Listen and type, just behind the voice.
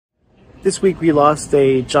This week we lost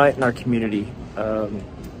a giant in our community.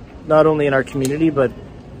 Not only in our community, but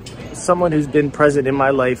someone who's been present in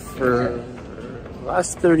my life for the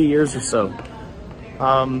last 30 years or so.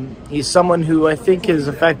 He's someone who I think has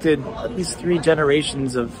affected at least 3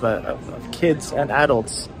 generations of kids and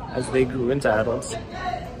adults as they grew into adults.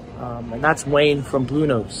 And that's Wayne from Blue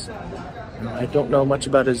Nose. I don't know much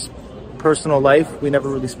about his personal life. We never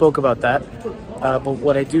really spoke about that. But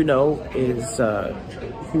what I do know is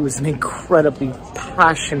he was an incredibly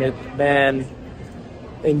passionate man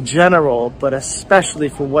in general, but especially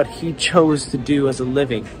for what he chose to do as a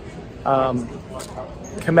living.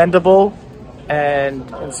 Commendable and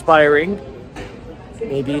inspiring.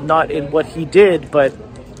 Maybe not in what he did, but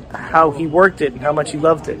how he worked it and how much he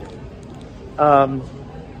loved it.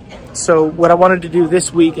 So what I wanted to do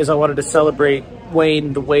this week is I wanted to celebrate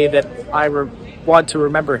Wayne the way that I want to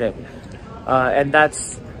remember him. And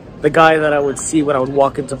that's the guy that I would see when I would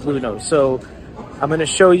walk into Blue Nose. So I'm going to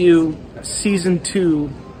show you season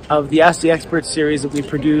 2 of the Ask the Expert series that we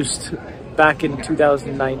produced back in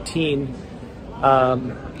 2019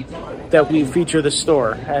 that we feature the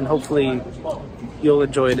store, and hopefully you'll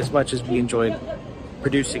enjoy it as much as we enjoyed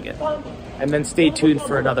producing it. And then stay tuned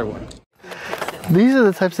for another one. These are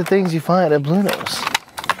the types of things you find at Blue Nose.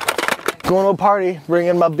 Going to a party,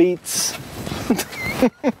 bringing my beats.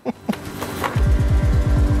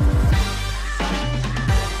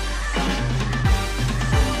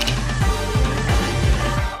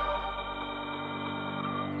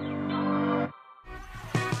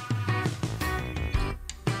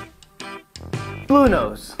 Blue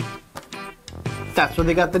Nose. That's where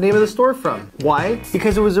they got the name of the store from. Why?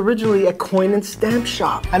 Because it was originally a coin and stamp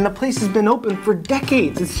shop, and the place has been open for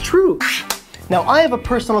decades. It's true. Now, I have a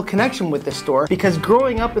personal connection with this store because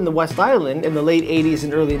growing up in the West Island in the late 80s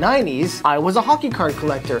and early 90s, I was a hockey card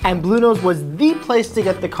collector, and Blue Nose was the place to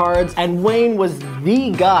get the cards, and Wayne was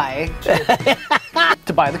the guy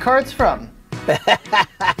to buy the cards from.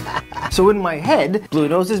 So in my head, Blue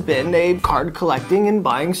Nose has been a card collecting and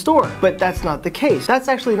buying store. But that's not the case. That's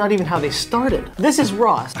actually not even how they started. This is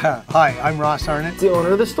Ross. Hi, I'm Ross Arnott, the owner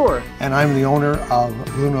of the store. and I'm the owner of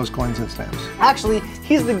Blue Nose Coins and Stamps. Actually,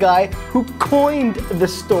 he's the guy who coined the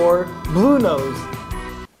store Blue Nose.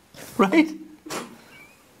 Right?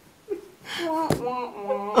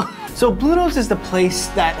 So Blue Nose is the place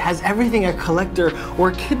that has everything a collector or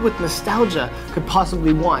a kid with nostalgia could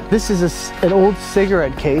possibly want. This is an old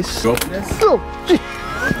cigarette case. Go for this. Oh,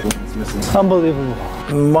 unbelievable.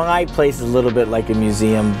 My place is a little bit like a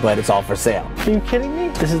museum, but it's all for sale. Are you kidding me?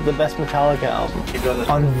 This is the best Metallica album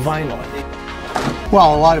on vinyl.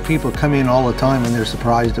 Well, a lot of people come in all the time and they're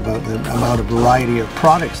surprised about the amount of variety of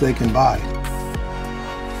products they can buy.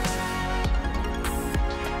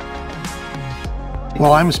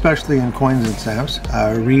 Well, I'm especially in coins and stamps.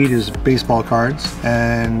 Reed is baseball cards,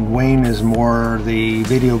 and Wayne is more the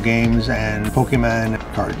video games and Pokemon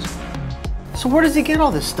cards. So where does he get all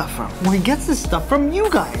this stuff from? Well, he gets this stuff from you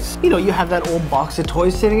guys. You know, you have that old box of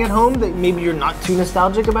toys sitting at home that maybe you're not too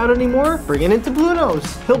nostalgic about anymore. Bring it into Blue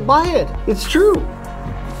Nose. He'll buy it. It's true.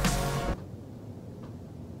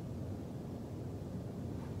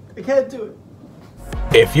 I can't do it.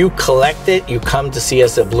 If you collect it, you come to see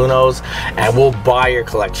us at Blue Nose, and we'll buy your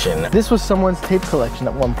collection. This was someone's tape collection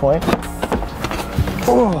at one point.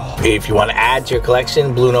 Oh. If you want to add to your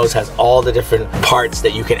collection, Blue Nose has all the different parts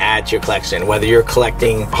that you can add to your collection. Whether you're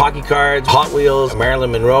collecting hockey cards, Hot Wheels,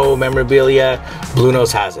 Marilyn Monroe memorabilia, Blue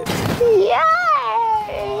Nose has it.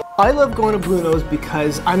 Yay! I love going to Blue Nose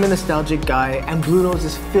because I'm a nostalgic guy, and Blue Nose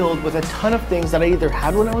is filled with a ton of things that I either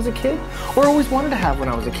had when I was a kid or always wanted to have when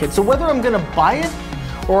I was a kid. So whether I'm gonna buy it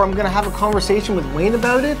or I'm gonna have a conversation with Wayne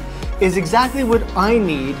about it is exactly what I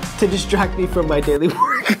need to distract me from my daily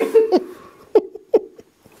work.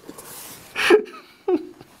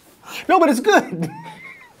 No, but it's good.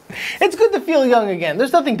 It's good to feel young again.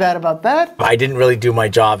 There's nothing bad about that. I didn't really do my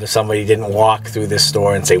job if somebody didn't walk through this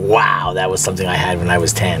store and say, wow, that was something I had when I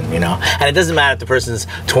was 10, you know? And it doesn't matter if the person's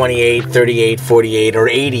 28, 38, 48, or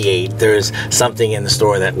 88. There's something in the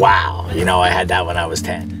store that, wow, you know, I had that when I was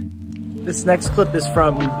 10. This next clip is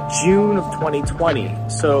from June of 2020.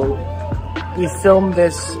 So we filmed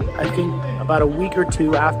this, I think, about a week or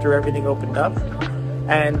two after everything opened up.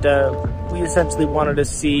 And we essentially wanted to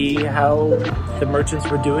see how the merchants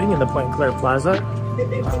were doing in the Point Claire Plaza.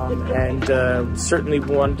 And certainly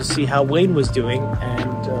wanted to see how Wayne was doing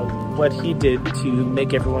and what he did to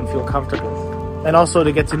make everyone feel comfortable. And also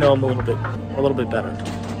to get to know him a little bit better.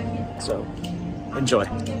 So, enjoy.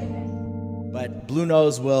 But Blue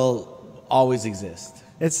Nose will always exist.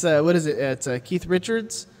 It's, what is it? It's Keith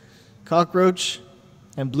Richards, Cockroach,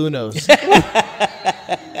 and Blue Nose.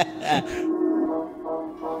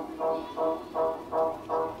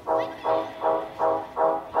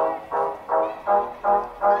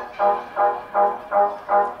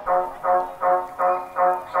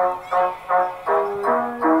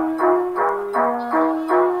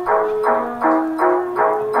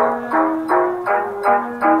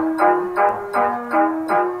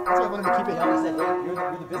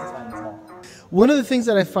 One of the things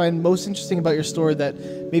that I find most interesting about your store that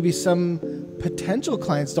maybe some potential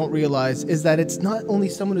clients don't realize is that it's not only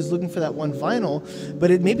someone who's looking for that one vinyl, but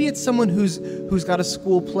maybe it's someone who's got a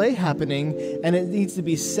school play happening and it needs to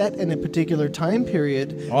be set in a particular time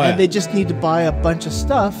period, and they just need to buy a bunch of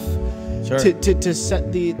stuff to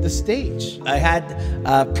set the stage. I had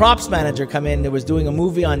a props manager come in that was doing a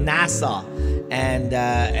movie on NASA,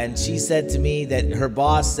 and she said to me that her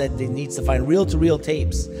boss said they needs to find reel-to-reel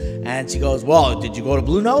tapes, and she goes, well, did you go to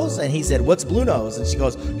Blue Nose? And he said, what's Blue Nose? And she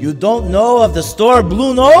goes, you don't know of the store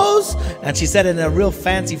Blue Nose? And she said it in a real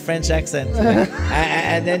fancy French accent.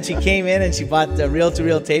 And then she came in and she bought the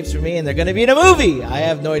reel-to-reel tapes for me, and they're going to be in a movie. I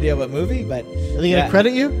have no idea what movie, but are they going to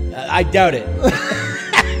credit you? I doubt it.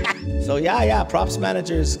 So yeah, props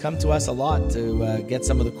managers come to us a lot to get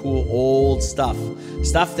some of the cool old stuff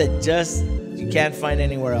that just you can't find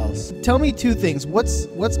anywhere else. Tell me two things.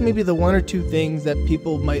 What's maybe the one or two things that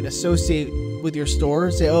people might associate with your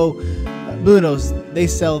store? Say, oh, Blue Nose, they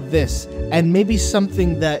sell this, and maybe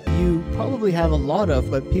something that you probably have a lot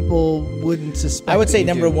of, but people wouldn't suspect. I would say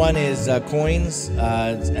number one is coins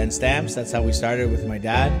and stamps. That's how we started with my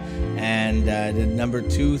dad. And the number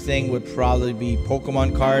two thing would probably be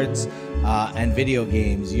Pokemon cards and video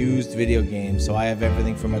games, used video games. So I have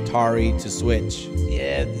everything from Atari to Switch.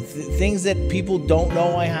 Yeah, things that people don't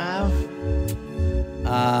know I have.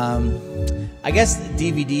 I guess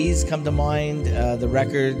DVDs come to mind, the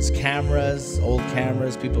records, cameras, old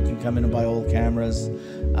cameras. People can come in and buy old cameras.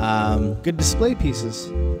 Good display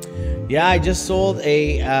pieces. Yeah, I just sold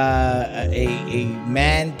a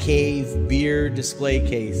man cave beer display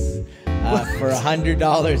case for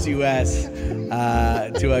 $100 US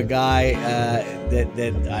to a guy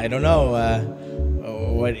that I don't know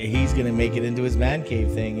what he's gonna make it into his man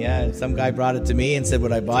cave thing. Yeah, some guy brought it to me and said,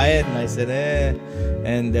 would I buy it? And I said,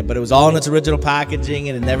 and but it was all in its original packaging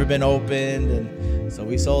and it had never been opened, and so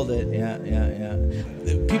we sold it. Yeah.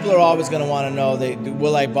 People are always gonna want to know,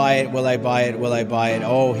 will I buy it? Will I buy it? Will I buy it?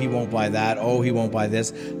 Oh, he won't buy that. Oh, he won't buy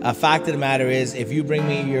this. A fact of the matter is, if you bring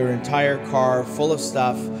me your entire car full of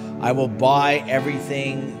stuff, I will buy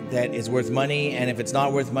everything that is worth money, and if it's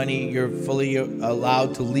not worth money, you're fully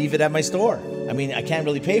allowed to leave it at my store. I mean, I can't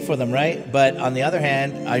really pay for them, right? But on the other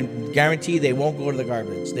hand, I guarantee they won't go to the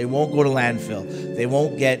garbage. They won't go to landfill. They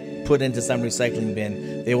won't get put into some recycling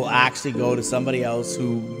bin. They will actually go to somebody else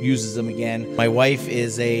who uses them again. My wife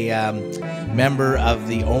is a member of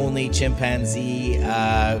the only chimpanzee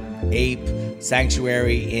ape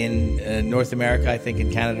sanctuary in North America, I think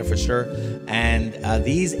in Canada for sure. And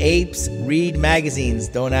these apes read magazines.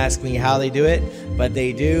 Don't ask me how they do it, but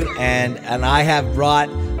they do. And I have brought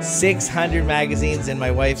 600 magazines in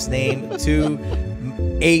my wife's name to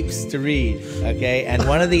apes to read, okay? And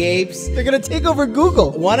one of the apes, they're gonna take over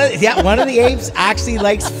Google. One of the apes actually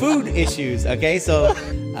likes food issues, okay? So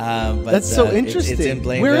but that's so interesting. It's in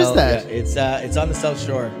Blainville. Where is that? Yeah, it's on the South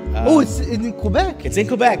Shore. It's in Quebec. It's in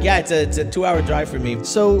Quebec. Yeah, it's a 2-hour drive for me.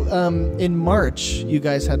 So in March, you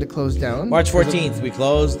guys had to close down. March 14th we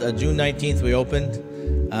closed. June 19th we opened.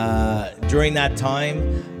 During that time,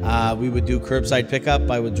 we would do curbside pickup.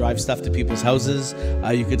 I would drive stuff to people's houses.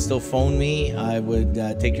 You could still phone me. I would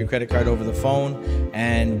take your credit card over the phone,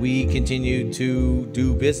 and we continue to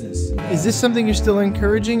do business. Is this something you're still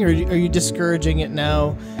encouraging, or are you discouraging it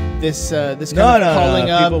now? This kind of calling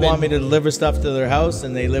up. People want me to deliver stuff to their house,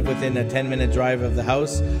 and they live within a 10-minute drive of the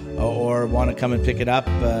house, or want to come and pick it up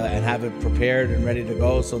and have it prepared and ready to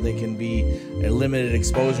go, so they can be a limited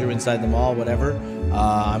exposure inside the mall, whatever.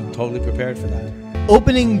 I'm totally prepared for that.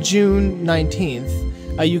 Opening June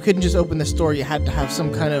 19th, you couldn't just open the store. You had to have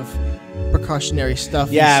some kind of precautionary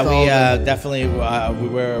stuff. Yeah, we definitely we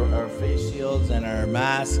wear our face shields and our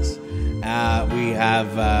masks. We have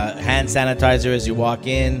hand sanitizer as you walk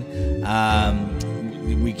in.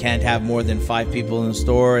 We can't have more than 5 people in the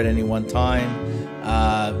store at any one time.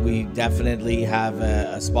 We definitely have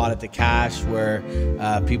a spot at the cash where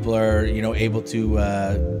people are, able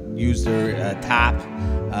to use their tap,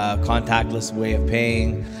 contactless way of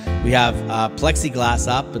paying. We have plexiglass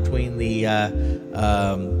up between the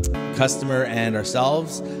customer and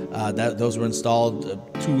ourselves. Those were installed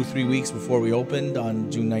 2 or 3 weeks before we opened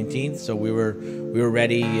on June 19th, so we were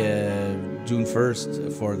ready June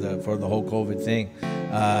 1st for the whole COVID thing.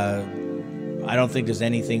 I don't think there's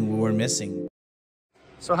anything we're missing.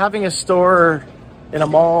 So having a store in a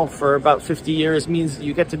mall for about 50 years means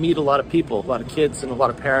you get to meet a lot of people, a lot of kids and a lot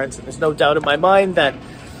of parents. And there's no doubt in my mind that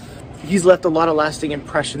he's left a lot of lasting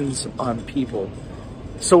impressions on people.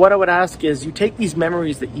 So what I would ask is you take these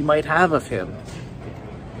memories that you might have of him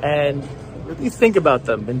and really think about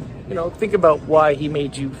them, and think about why he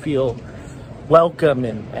made you feel welcome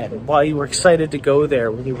and why you were excited to go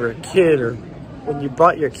there when you were a kid or when you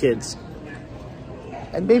brought your kids.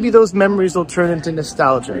 And maybe those memories will turn into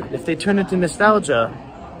nostalgia. If they turn into nostalgia,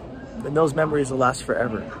 then those memories will last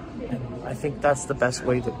forever. And I think that's the best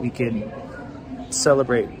way that we can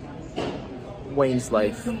celebrate Wayne's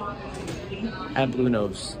life at Blue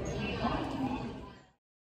Nose.